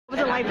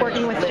like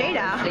working with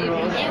Jada? It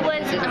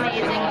was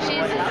amazing.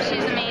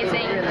 She's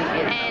amazing,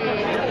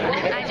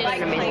 and I just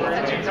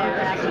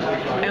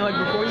And like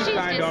before you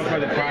signed on for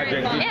the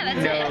project, did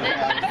you know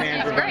the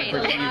fans were going to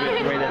perceive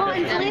it the way that Well,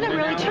 and Selena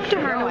really took to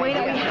her in a way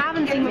that we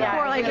haven't seen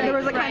before. Like there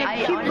was a kind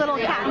of cute little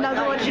cat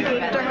nuzzle that she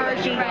gave to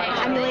her. She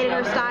emulated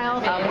her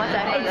style.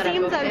 It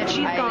seems that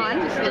she's gone,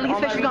 at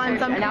least that she's gone in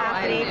some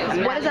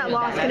capacity. What is that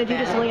loss going to do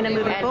to Selena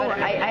moving forward?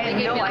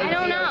 I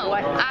don't know.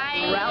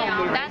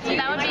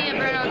 That would be a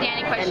Bruno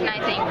Danny question, I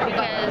think,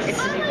 because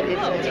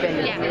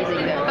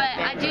but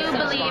I do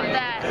believe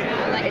that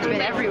it's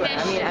been everywhere.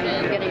 I mean,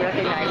 I'm getting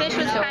recognized. Fish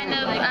was kind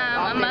of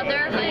a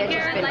mother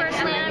figure for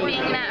Selena,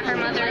 being that her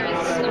mother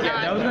is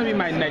not. That was going to be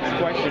my next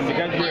question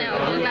because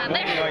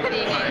Mother.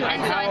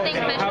 And so I think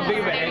Fish how was big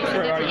of an very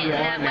expert are you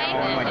significant in on that way.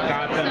 now on like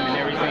Gotham and